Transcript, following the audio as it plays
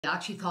I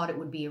actually thought it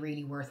would be a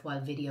really worthwhile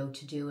video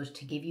to do it,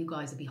 to give you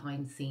guys a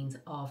behind the scenes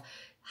of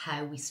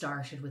how we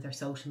started with our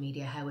social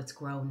media, how it's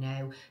grown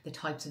now, the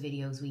types of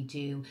videos we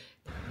do.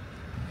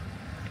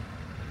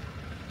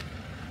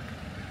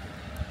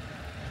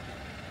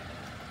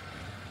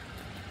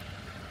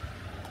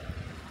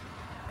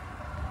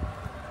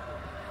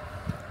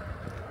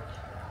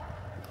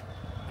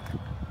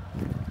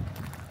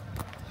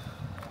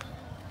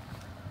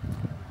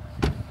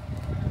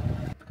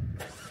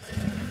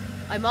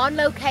 I'm on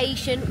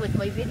location with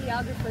my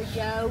videographer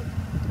Joe.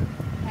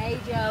 Hey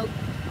Joe.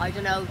 I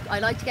don't know, I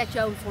like to get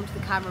Joe in front of the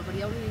camera, but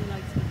he only really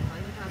likes to be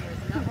behind the camera,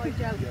 isn't that right,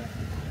 Joe? Yeah.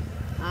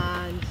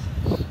 And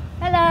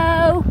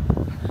hello!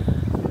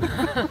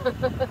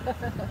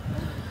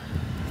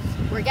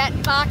 We're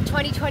getting back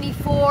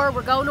 2024,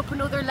 we're going up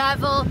another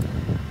level.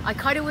 I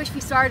kind of wish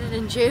we started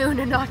in June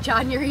and not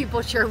January,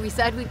 but sure, we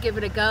said we'd give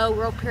it a go.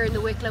 We're up here in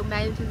the Wicklow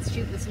Mountains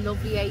shooting this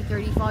lovely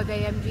 835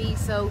 AMG,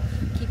 so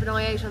keep an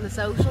eye out on the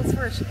socials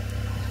for it.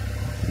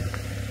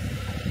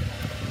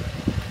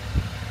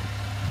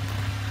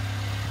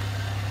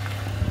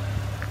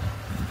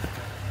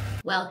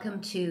 Welcome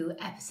to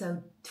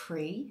episode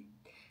 3,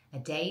 a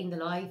day in the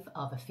life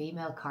of a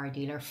female car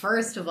dealer.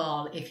 First of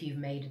all, if you've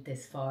made it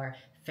this far,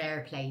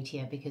 fair play to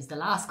you, because the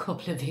last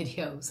couple of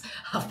videos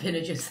have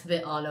been just a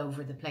bit all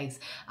over the place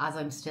as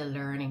I'm still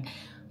learning.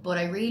 But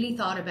I really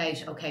thought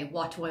about, okay,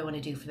 what do I want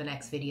to do for the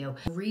next video?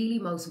 The really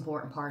most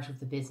important part of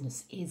the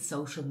business is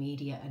social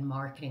media and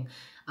marketing.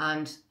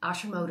 And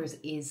Asher Motors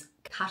is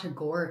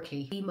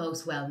categorically the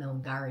most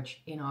well-known garage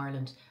in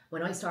Ireland.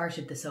 When I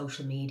started the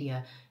social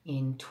media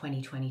in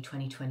 2020,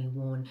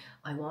 2021,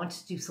 I wanted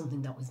to do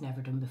something that was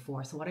never done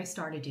before. So what I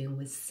started doing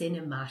was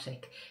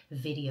cinematic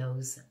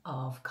videos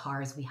of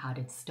cars we had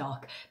in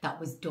stock that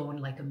was done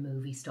like a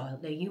movie style.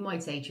 Now you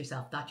might say to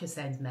yourself, that just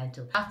sounds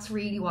mental. That's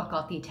really what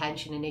got the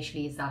attention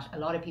initially, is that a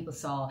lot of people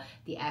saw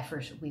the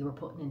effort we were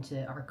putting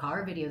into our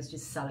car videos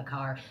just to sell a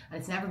car. And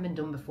it's never been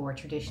done before.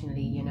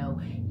 Traditionally, you know,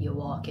 you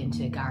walk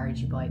into a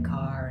garage, you buy a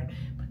car,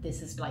 but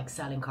this is like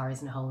selling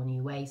cars in a whole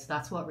new way. So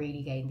that's what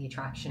really gained the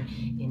attraction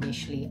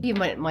initially. You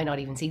might not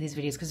even see these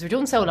videos because they're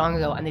done so long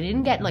ago and they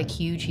didn't get like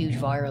huge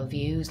viral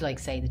views like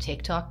say the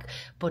TikTok,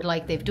 but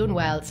like they've done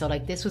well. So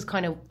like this was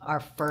kind of our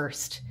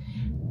first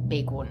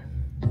big one.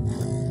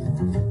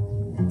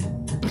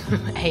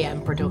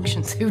 AM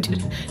Productions, who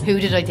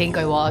did I think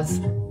I was?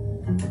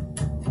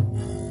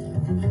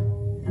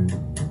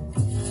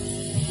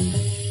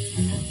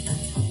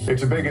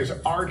 It's the biggest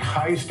art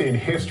heist in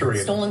history.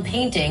 Stolen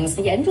paintings,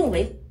 the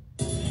jewelry.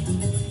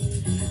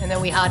 And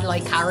then we had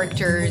like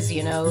characters,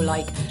 you know,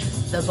 like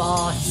the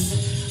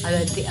boss. And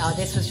then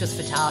this was just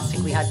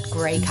fantastic. We had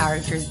great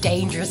characters.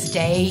 Dangerous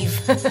Dave.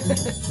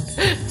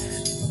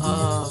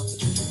 Oh,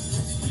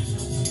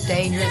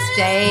 Dangerous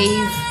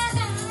Dave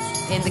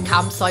in the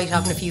campsite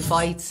having a few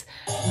fights.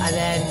 And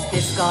then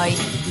this guy.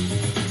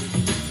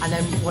 And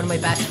then one of my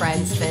best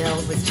friends, Phil,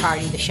 with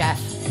Charlie the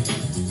Chef.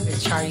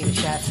 There's Charlie the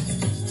Chef.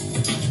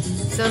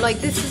 So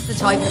like this is the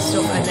type of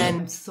stuff. And then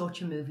I'm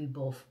such a movie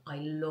buff. I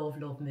love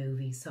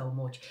movies so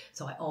much.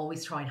 So I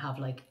always try and have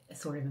like a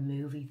sort of a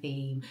movie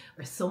theme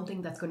or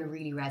something that's going to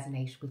really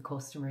resonate with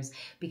customers.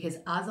 Because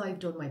as I've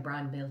done my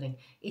brand building,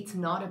 it's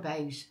not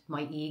about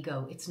my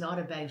ego. It's not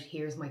about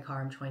here's my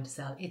car I'm trying to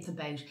sell. It's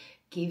about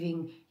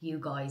giving you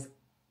guys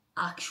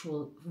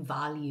actual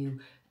value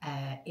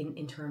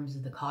in terms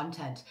of the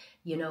content.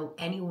 You know,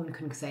 anyone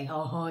can say,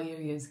 oh, hi, here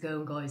you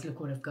go, guys, look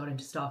what I've got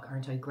into stock,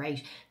 aren't I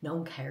great? No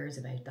one cares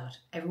about that.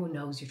 Everyone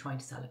knows you're trying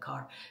to sell a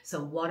car.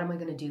 So what am I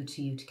going to do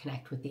to you to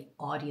connect with the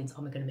audience?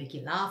 Am I going to make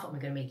you laugh? Am I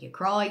going to make you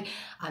cry?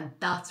 And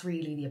that's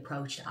really the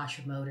approach to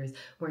Asher Motors.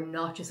 We're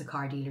not just a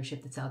car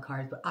dealership that sell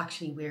cars, but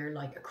actually we're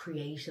like a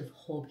creative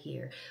hub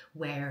here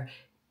where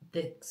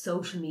the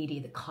social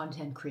media, the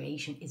content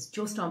creation is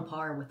just on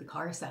par with the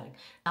car selling.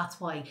 That's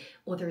why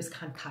others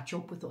can't catch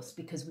up with us,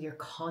 because we are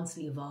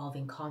constantly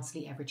evolving,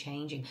 constantly ever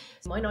changing.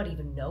 You might not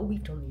even know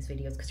we've done these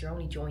videos because you're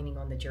only joining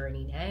on the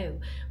journey now,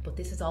 but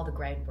this is all the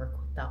groundwork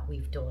that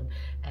we've done.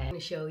 I'm going to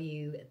show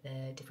you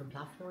the different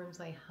platforms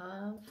I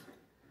have.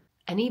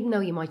 And even though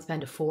you might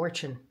spend a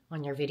fortune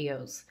on your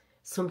videos,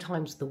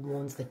 sometimes the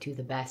ones that do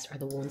the best are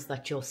the ones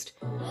that just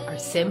are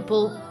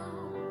simple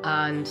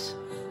and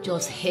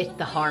just hit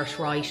the heart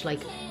right.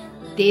 Like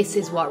this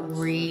is what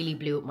really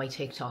blew up my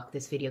TikTok.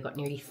 This video got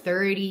nearly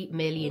 30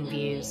 million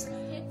views.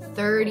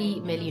 30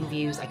 million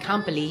views. I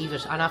can't believe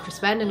it. And after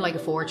spending like a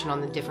fortune on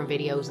the different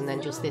videos and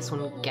then just this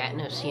one getting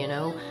it, you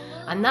know.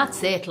 And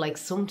that's it. Like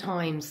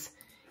sometimes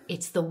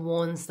it's the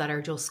ones that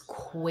are just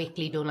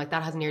quickly done. Like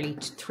that has nearly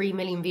 3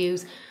 million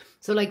views.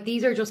 So like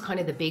these are just kind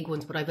of the big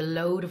ones, but I have a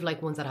load of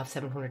like ones that have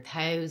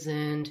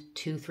 700,000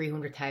 to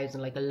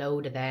 300,000, like a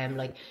load of them.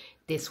 Like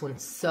this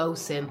one's so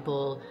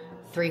simple,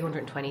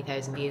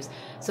 320,000 views.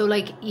 So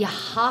like you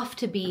have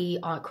to be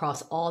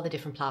across all the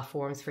different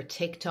platforms for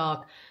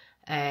TikTok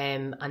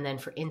and then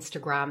for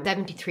Instagram.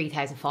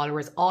 73,000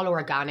 followers, all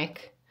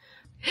organic.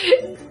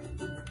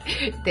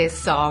 This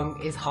song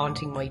is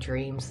haunting my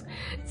dreams.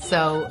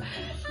 So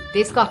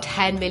This got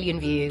 10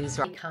 million views.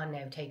 I can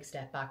now take a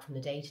step back from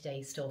the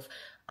day-to-day stuff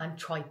and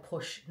try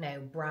push now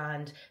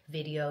brand,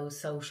 videos,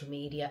 social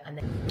media, and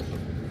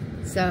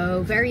then...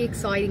 So very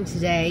exciting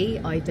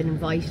today. I've been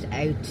invited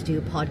out to do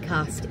a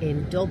podcast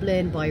in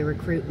Dublin by a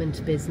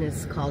recruitment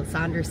business called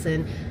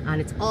Sanderson,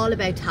 and it's all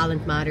about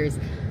talent matters,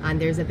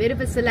 and there's a bit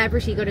of a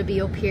celebrity going to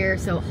be up here,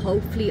 so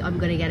hopefully I'm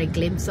going to get a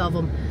glimpse of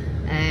him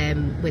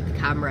with the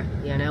camera.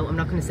 You know, I'm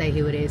not going to say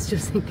who it is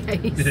just in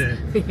case.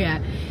 Yeah.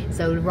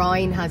 So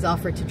Ryan has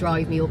offered to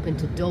drive me up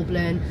into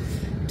Dublin.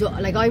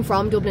 Like, I'm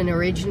from Dublin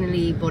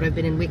originally, but I've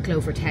been in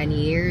Wicklow for 10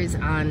 years,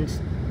 and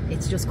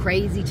it's just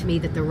crazy to me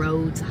that the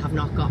roads have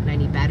not gotten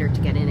any better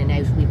to get in and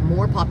out. We have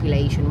more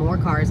population, more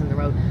cars on the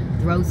road, but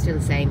the road's still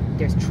the same.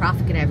 There's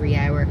traffic at every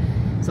hour,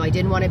 so I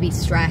didn't want to be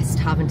stressed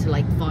having to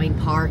like find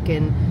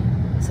parking.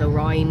 So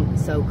Ryan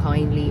so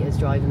kindly is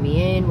driving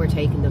me in. We're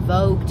taking the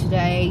Vogue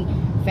today.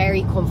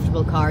 Very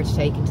comfortable car to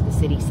take into the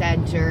city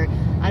centre,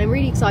 and I'm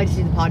really excited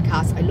to do the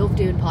podcast. I love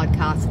doing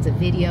podcasts. It's a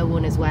video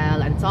one as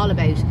well, and it's all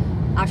about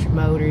Ashford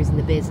Motors and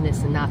the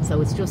business and that, so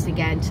it's just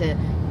again to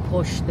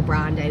push the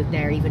brand out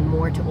there even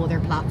more to other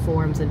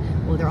platforms and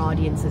other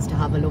audiences to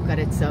have a look at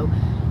it. So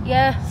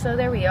yeah, so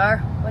there we are.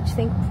 What do you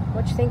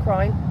think,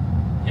 Ryan?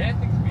 Yeah, I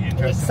think it'll be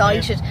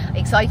interesting.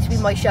 Excited to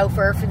be my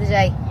chauffeur for the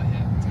day.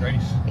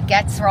 Great. It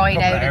gets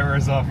Ryan out.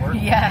 Hours off work.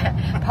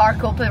 Yeah,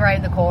 park up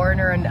around the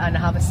corner and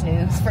have a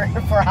snooze for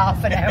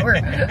half an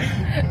hour.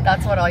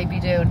 That's what I'd be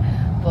doing.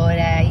 But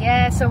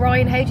yeah, so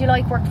Ryan, how do you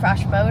like work for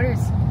Ashford Motors?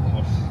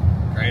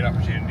 Oh, great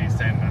opportunity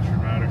staying in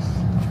Ashford Motors.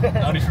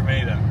 Only for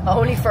me though.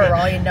 Only for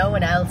Ryan, no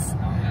one else.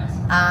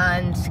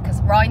 And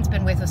because Ryan's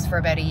been with us for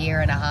about a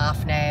year and a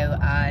half now,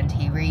 and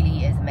he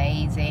really is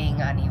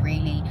amazing, and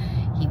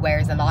he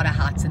wears a lot of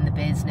hats in the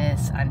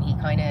business, and he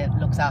kind of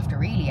looks after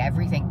really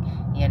everything,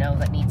 you know,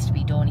 that needs to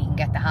be done. He can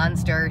get the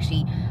hands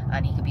dirty,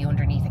 and he could be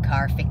underneath a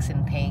car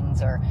fixing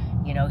things, or,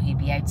 you know, he'd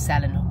be out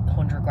selling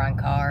 100 grand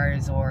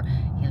cars, or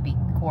he'll be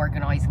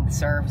organising the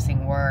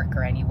servicing work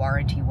or any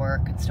warranty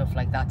work and stuff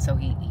like that. So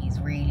he's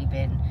really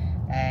been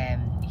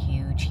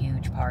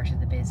huge part of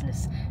the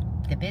business.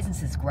 The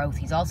business's growth.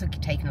 He's also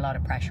taken a lot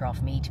of pressure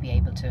off me to be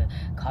able to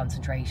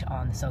concentrate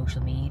on the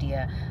social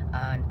media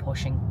and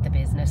pushing the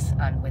business,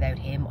 and without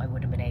him I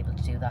wouldn't have been able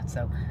to do that.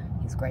 So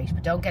he's great,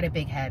 but don't get a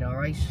big head,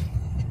 alright?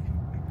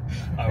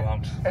 I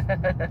won't.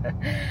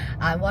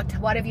 And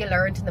what have you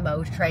learned in the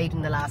motor trade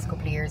in the last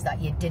couple of years that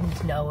you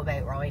didn't know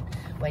about, Ryan,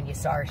 when you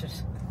started?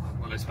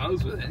 Well, I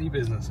suppose with any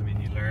business, I mean,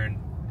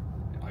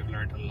 I've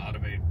learned a lot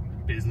about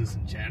business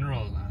in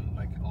general, and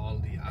like all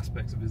the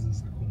aspects of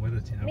business that come with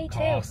it, you know. Me too.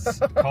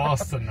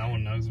 Costs that no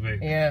one knows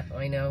about. Yeah,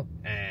 I know.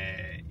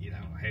 You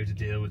know, how to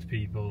deal with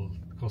people,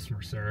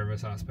 customer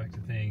service aspect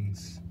of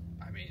things.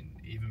 I mean,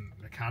 even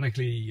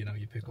mechanically, you know,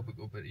 you pick up a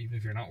good bit, even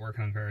if you're not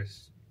working on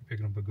cars, you're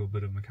picking up a good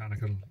bit of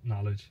mechanical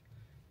knowledge.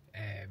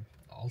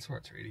 All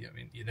sorts, really. I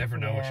mean, you never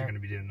know what you're going to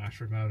be doing in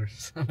Ashford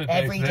Motors.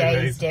 Every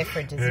day is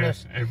different, isn't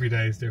it? Every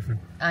day is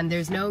different. And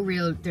there's no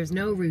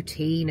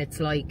routine. It's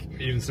like...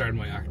 I even started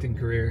my acting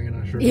career in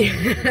Ashford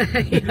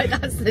Motors. Yeah,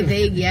 that's the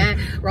thing, yeah.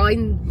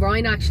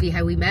 Ryan actually,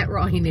 how we met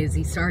Ryan is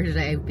he started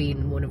out being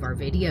in one of our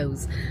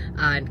videos,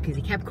 and because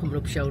he kept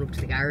showing up to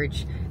the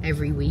garage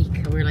every week,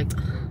 and we were like,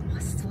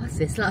 what's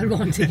this lad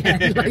want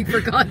again? Like,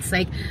 for God's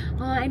sake,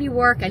 any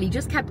work? And he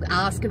just kept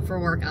asking for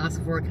work,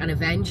 and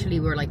eventually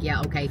we were like, yeah,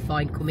 okay,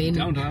 fine, come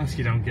in. Don't ask,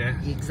 you don't get.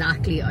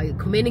 Exactly. I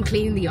come in and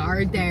clean the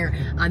yard there,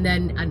 and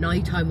then at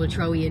night time we'll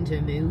throw you into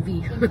a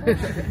movie.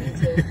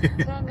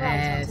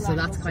 So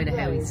that's kind of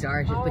how he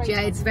started. But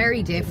yeah, it's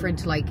very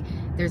different. Like,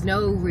 there's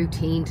no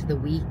routine to the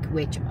week,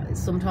 which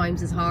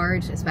sometimes is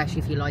hard, especially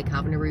if you like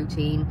having a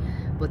routine.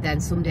 But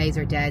then some days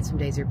are dead, some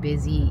days are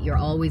busy. You're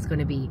going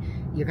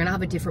to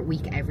have a different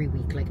week every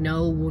week. Like,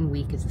 no one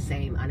week is the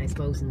same. And I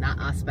suppose in that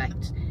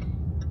aspect,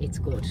 it's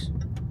good,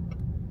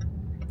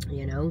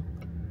 you know.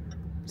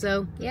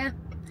 So yeah,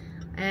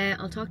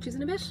 I'll talk to you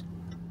in a bit.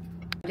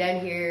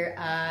 Down here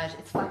at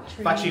it's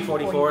Factory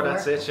 44,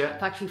 that's it, yeah.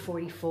 Factory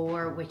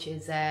 44, which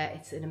is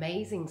it's an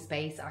amazing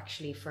space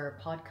actually for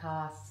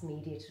podcasts,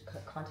 media,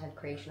 content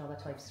creation, all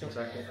that type of stuff.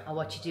 Exactly. And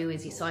what you do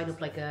is you sign up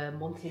like a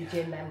monthly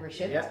gym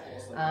membership, yeah,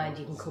 and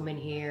you can come in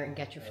here and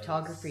get your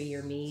photography,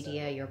 your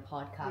media, your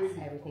podcast,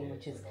 everything,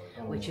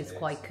 which is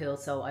quite cool.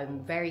 So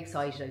I'm very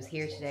excited. I was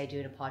here today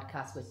doing a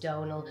podcast with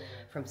Donal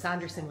from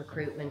Sanderson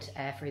Recruitment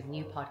for the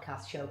new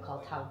podcast show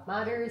called Talent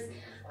Matters,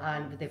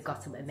 and they've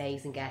got some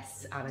amazing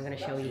guests, and I'm going to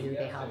show you who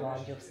they have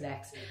on just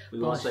next. We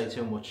won't say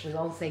too much. We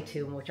won't say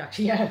too much,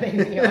 actually. Yeah,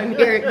 maybe I'm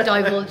here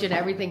divulging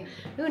everything.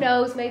 Who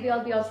knows? Maybe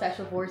I'll be on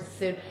Special Forces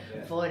soon.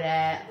 But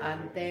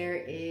and there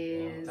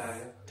is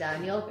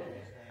Daniel,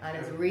 and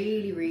it's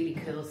really, really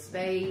cool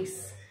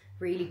space,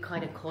 really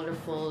kind of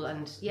colourful,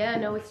 and yeah,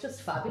 no, it's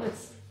just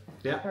fabulous.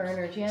 Yeah.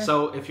 Bernard, yeah.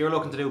 So if you're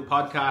looking to do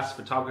podcasts,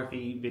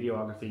 photography,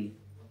 videography,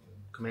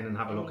 come in and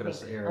have a look at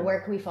us here. And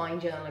where can we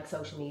find you on like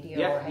social media,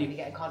 yeah, or how do we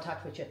get in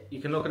contact with you?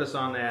 You can look at us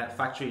on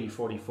Factory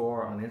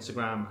 44 on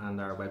Instagram and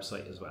our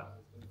website as well.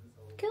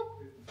 Cool.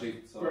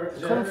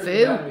 Kung Fu.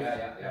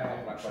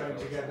 Yeah. Trying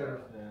to get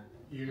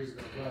years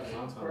ago.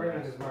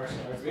 Bernard is martial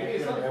arts. We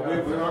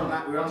were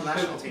on the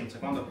national team,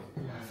 taekwondo.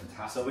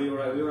 So we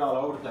were all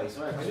over the place.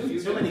 Right?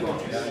 Too many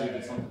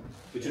countries.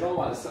 But you know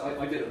what?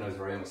 I did it when I was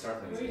very young.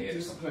 Certainly, as a kid.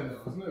 Discipline,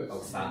 isn't it?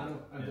 Outstanding.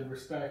 And the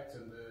respect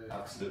and the.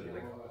 Absolutely.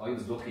 Like, I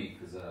was lucky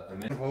because I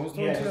met.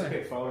 Yeah, just a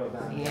quick photo of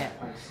that. Yeah.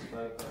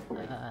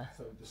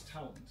 So there's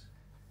talent,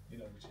 you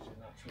know, which is your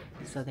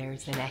natural. So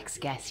there's the next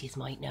guest you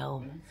might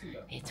know.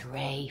 It's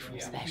Ray from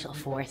Special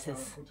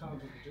Forces.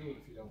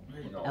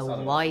 A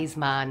wise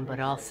man, but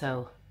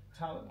also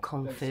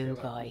kung fu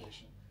guy.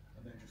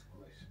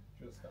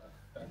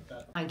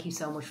 Thank you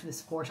so much for the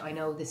support. I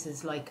know this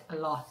is like a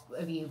lot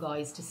of you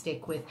guys to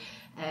stick with.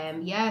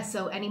 Yeah,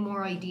 so any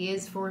more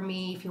ideas for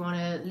me, if you want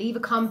to leave a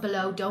comment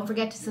below, don't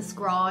forget to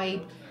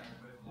subscribe.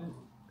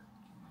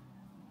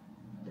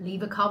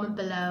 Leave a comment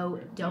below,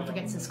 don't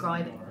forget to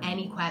subscribe.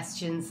 Any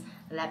questions,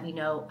 let me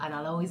know and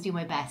I'll always do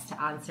my best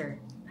to answer.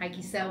 Thank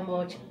you so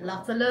much.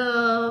 Lots of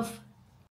love.